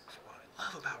 That's what I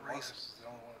love about racing. The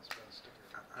only one that's been a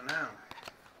sticker. I know.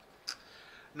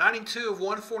 92 of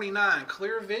 149,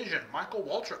 Clear Vision, Michael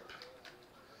Waltrip.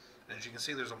 And as you can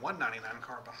see, there's a 199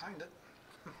 card behind it.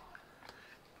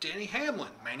 Denny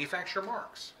Hamlin, manufacturer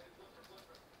marks.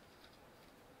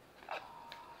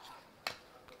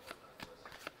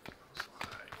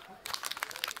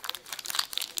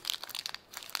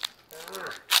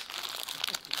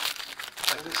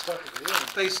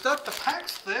 They stuck the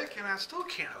packs thick, and I still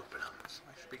can't open them. So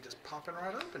they should be just popping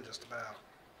right open just about.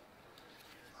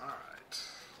 All right,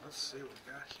 let's see what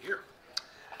we got here.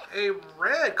 A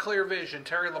red Clear Vision,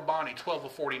 Terry Labonte, 12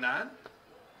 of 49.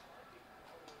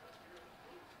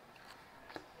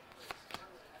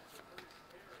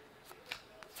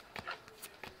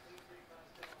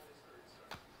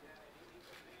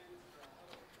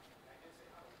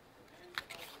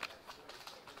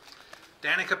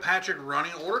 Danica Patrick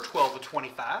running order, 12 of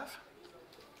 25.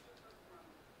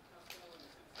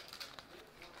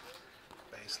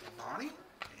 Base Labonte.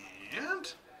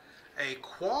 And a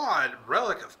quad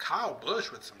relic of Kyle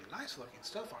Busch with some nice looking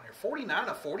stuff on here. 49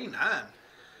 of 49.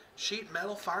 Sheet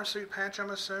metal fire suit patch,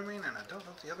 I'm assuming. And I don't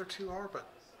know what the other 2 are, but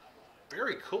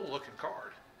very cool looking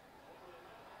card.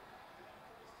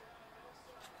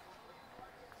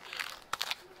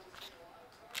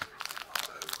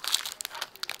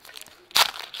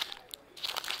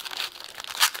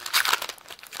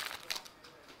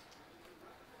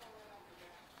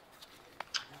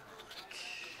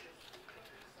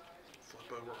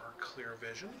 Over our Clear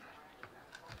Vision.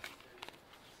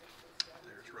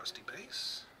 There's Rusty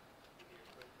Base.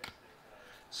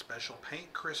 Special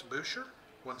Paint, Chris Buescher,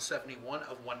 171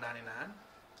 of 199.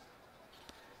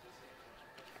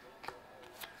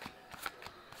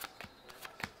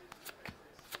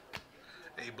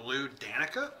 A blue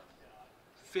Danica,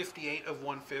 58 of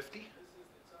 150.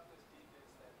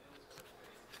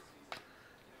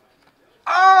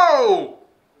 Oh!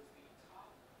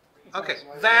 Okay,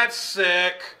 that's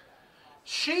sick.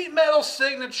 Sheet metal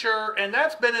signature, and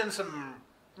that's been in some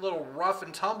little rough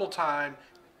and tumble time.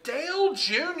 Dale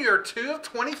Jr., 2 of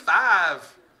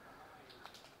 25.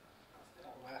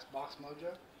 Last box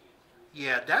mojo?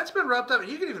 Yeah, that's been rubbed up.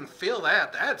 You can even feel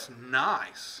that. That's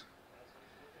nice.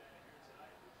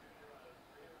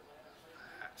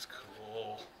 That's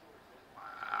cool.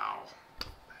 Wow.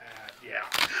 Yeah.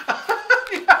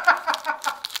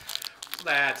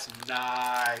 That's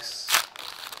nice.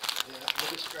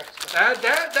 Yeah,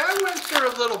 That went through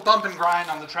a little bump and grind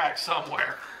on the track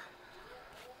somewhere.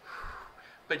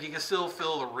 But you can still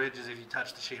feel the ridges if you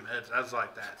touch the sheet metal. I was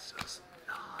like, that's just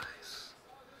nice.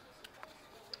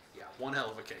 Yeah, one hell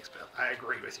of a case, Bill. I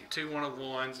agree with you. 2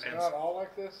 1-of-1s. They're not all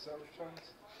like this? Is that what you're trying to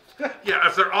say? Yeah,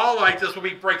 if they're all like this, we'll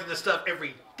be breaking this stuff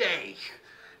every day.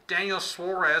 Daniel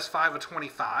Suarez, 5 of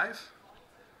 25.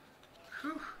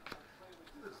 Whew.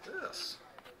 this?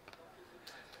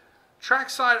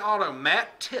 Trackside Auto,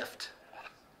 Matt Tift.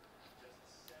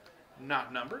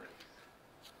 Not numbered.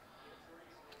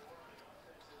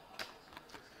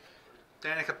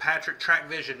 Danica Patrick, Track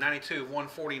Vision, 92 of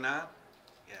 149.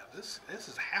 Yeah, this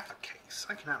is half a case.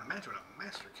 I cannot imagine what a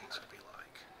master case would be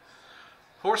like.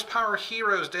 Horsepower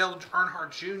Heroes, Dale Earnhardt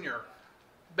Jr.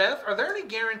 Beth, are there any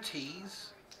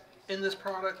guarantees in this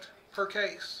product per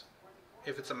case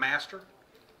if it's a master?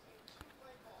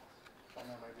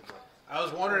 I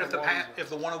was wondering if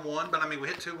the 101, but I mean we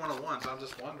hit 2 101s. I'm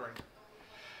just wondering.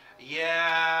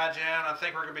 Yeah, Jan, I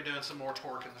think we're going to be doing some more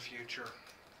torque in the future.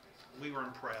 We were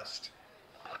impressed.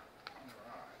 All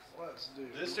right,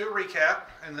 let's do a recap,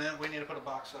 and then we need to put a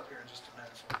box up here in just a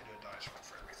minute so we can do a dice roll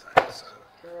for everything. So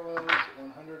parallels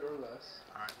 100 or less.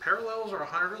 All right, parallels are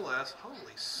 100 or less.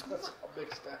 Holy smokes. That's a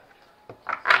big stack.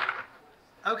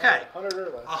 Okay. 100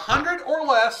 or less. 100 or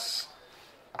less.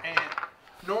 And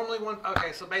normally one.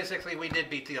 Okay, so basically we did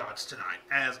beat the odds tonight,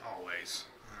 as always.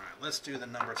 All right, let's do the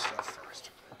numbered stuff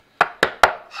first.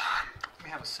 Let me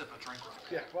have a sip of drink real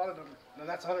quick. Yeah, a lot of them. And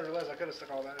that's 100 or less. I could have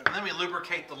stuck all that in. And let me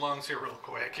lubricate the lungs here real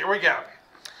quick. Here we go.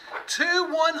 2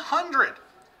 100.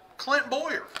 Clint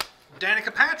Boyer.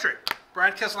 Danica Patrick.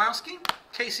 Brad Keselowski.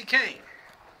 Casey Kane.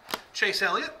 Chase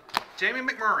Elliott. Jamie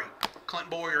McMurray. Clint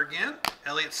Boyer again.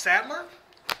 Elliott Sadler.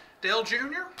 Dale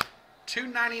Jr.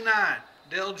 299.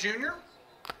 Dale Jr.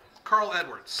 Carl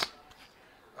Edwards.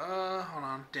 Hold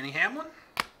on. Denny Hamlin.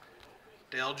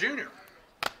 Dale Jr.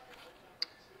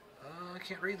 I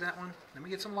can't read that one. Let me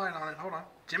get some light on it. Hold on.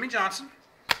 Jimmy Johnson.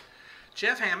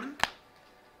 Jeff Hammond.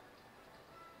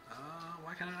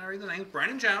 Why can't I read the name?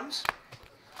 Brandon Jones.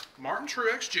 Martin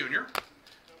Truex Jr.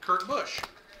 Kurt Busch.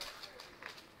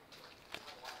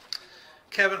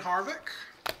 Kevin Harvick.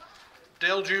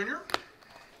 Dale Jr.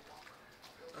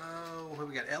 Who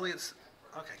we got? Elliott's.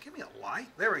 Okay, give me a light.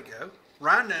 There we go.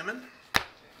 Ryan Newman.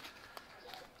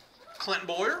 Clint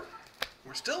Boyer.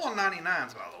 We're still on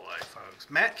 99s, by the way, folks.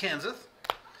 Matt Kenseth.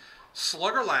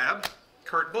 Slugger Lab.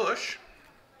 Kurt Busch.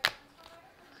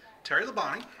 Terry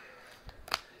Labonte.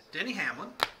 Denny Hamlin.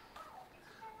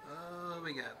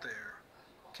 We got there.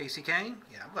 Casey Kane.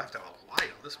 Yeah, I'm going to have to have a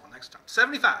light on this one next time.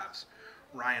 75s.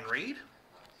 Ryan Reed.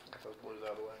 Those blues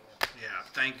out of the way. Yeah,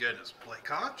 thank goodness. Blake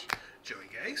Koch. Joey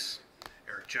Gase.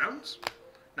 Eric Jones.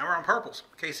 Now we're on purples.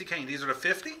 Casey Kane. These are the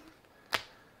 50.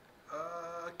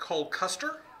 Cole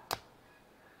Custer.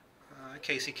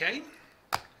 Casey Kane.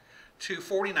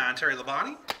 249. Terry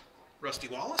Labonte. Rusty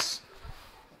Wallace.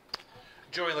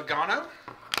 Joey Logano.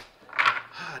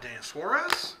 Daniel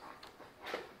Suarez.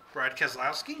 Brad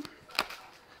Keselowski.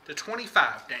 To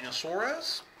 25. Daniel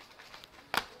Suarez.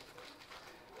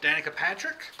 Danica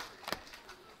Patrick.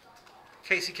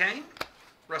 Casey Kane.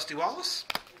 Rusty Wallace.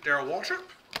 Darrell Waltrip.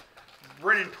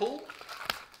 Brennan Poole.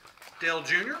 Dale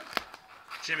Jr.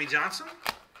 Jimmy Johnson.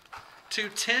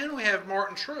 210, we have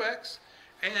Martin Truex.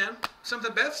 And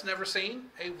something Beth's never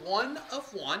seen, a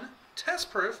 1-of-1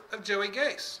 test proof of Joey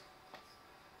Gase.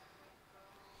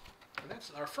 And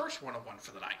that's our first 1-of-1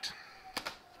 for the night.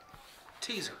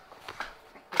 Teaser.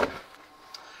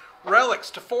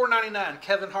 Relics to 499,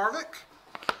 Kevin Harvick.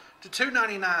 To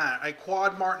 299, a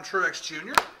quad Martin Truex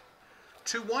Jr.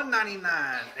 To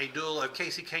 199, a duel of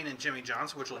Casey Kane and Jimmy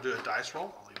Johnson, which will do a dice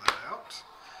roll. I'll leave that out.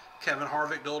 Kevin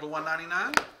Harvick duel to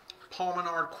 199. Paul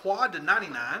Menard quad to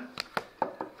 99.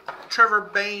 Trevor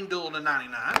Bayne duel to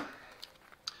 99.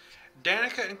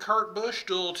 Danica and Kurt Busch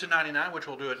duel to 99, which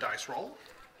will do a dice roll.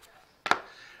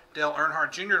 Dale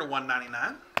Earnhardt Jr. to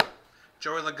 199.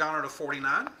 Joey Logano to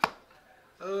 49.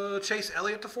 Chase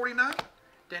Elliott to 49.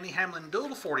 Denny Hamlin duel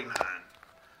to 49.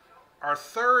 Our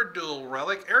third duel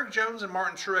relic, Eric Jones and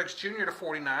Martin Truex Jr. to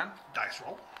 49. Dice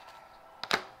roll.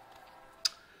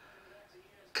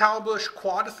 Kyle Busch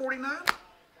quad to 49.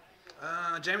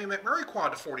 Jamie McMurray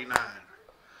quad to 49.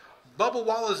 Bubba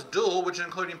Wallace duel, which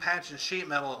including patch and sheet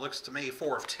metal, it looks to me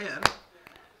 4 of 10.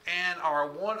 And our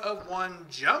 1-of-1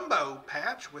 jumbo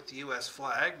patch with the U.S.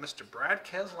 flag, Mr. Brad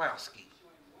Keselowski.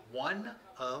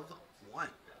 1-of-1.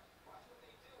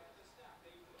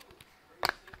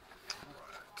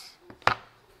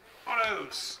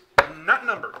 Autos, not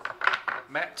numbered.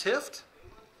 Matt Tift,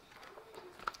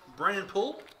 Brennan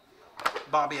Poole,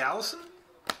 Bobby Allison,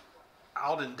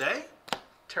 Alden Day,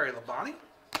 Terry Labonte,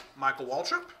 Michael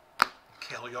Waltrip,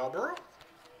 Cale Yarborough,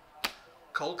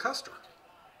 Cole Custer.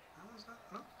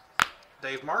 No.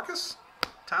 Dave Marcus,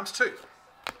 ×2.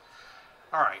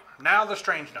 All right, now the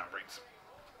strange numberings.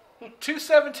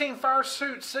 217 Fire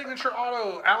Suit Signature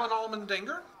Auto, Alan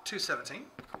Allmendinger, 217.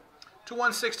 To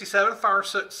 167 Fire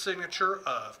Suit Signature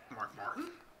of Mark Martin.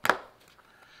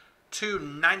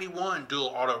 291 dual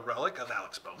auto relic of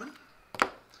Alex Bowman.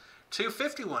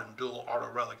 251 dual auto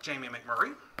relic Jamie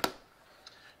McMurray.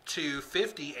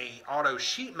 250 a auto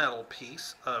sheet metal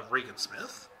piece of Regan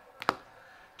Smith.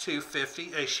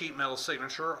 250 a sheet metal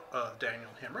signature of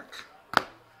Daniel Hemrick.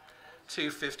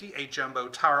 250 a jumbo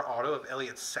tire auto of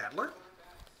Elliott Sadler.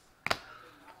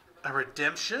 A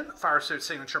redemption fire suit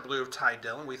signature blue of Ty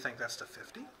Dillon. We think that's to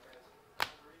 50.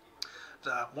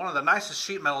 One of the nicest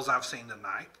sheet metals I've seen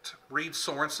tonight. Reed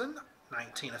Sorensen,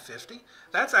 19 of 50.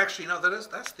 That's actually,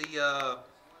 that's the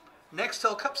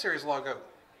Nextel Cup Series logo.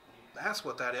 That's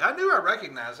what that is. I knew I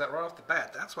recognized that right off the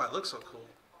bat. That's why it looks so cool.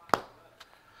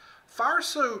 Fire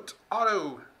Suit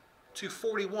Auto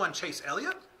 241 Chase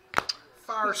Elliott.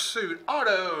 Fire Suit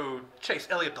Auto Chase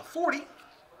Elliott to 40.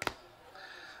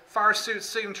 Fire Suit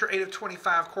Signature 8 of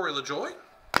 25 Corey LaJoie.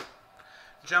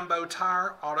 Jumbo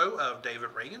Tire Auto of David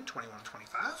Reagan,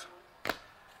 21-25.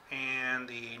 And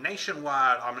the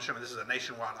Nationwide, I'm assuming this is a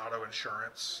Nationwide Auto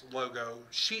Insurance logo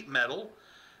sheet metal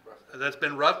that's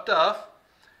been roughed up.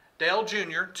 Dale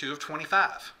Jr., 2 of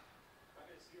 25.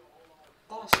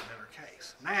 Awesome in her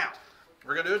case. Now,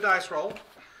 we're going to do a dice roll.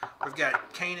 We've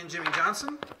got Kane and Jimmy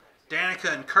Johnson,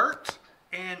 Danica and Kurt,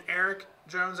 and Eric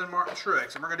Jones and Martin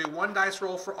Truex. And we're going to do one dice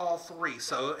roll for all three.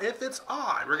 So if it's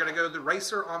odd, we're going to go to the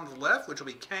racer on the left, which will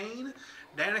be Kane,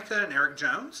 Danica, and Eric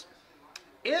Jones.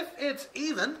 If it's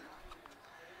even,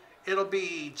 it'll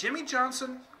be Jimmy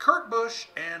Johnson, Kurt Busch,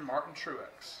 and Martin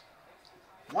Truex.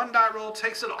 One die roll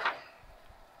takes it all.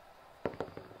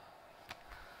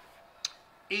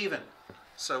 Even.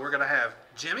 So we're going to have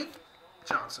Jimmy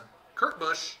Johnson, Kurt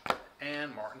Busch,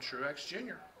 and Martin Truex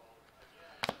Jr.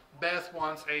 Beth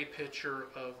wants a picture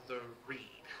of the read,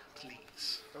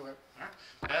 please. Okay. All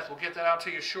right. Beth, we'll get that out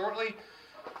to you shortly.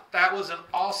 That was an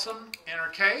awesome inner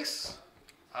case.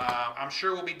 I'm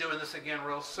sure we'll be doing this again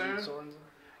real soon. Reed Sorensen?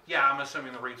 Yeah, I'm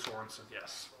assuming the Reed Sorensen,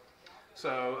 yes.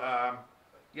 So,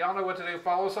 y'all know what to do.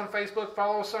 Follow us on Facebook.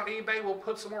 Follow us on eBay. We'll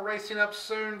put some more racing up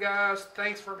soon, guys.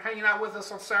 Thanks for hanging out with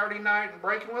us on Saturday night and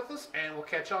breaking with us, and we'll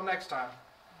catch y'all next time.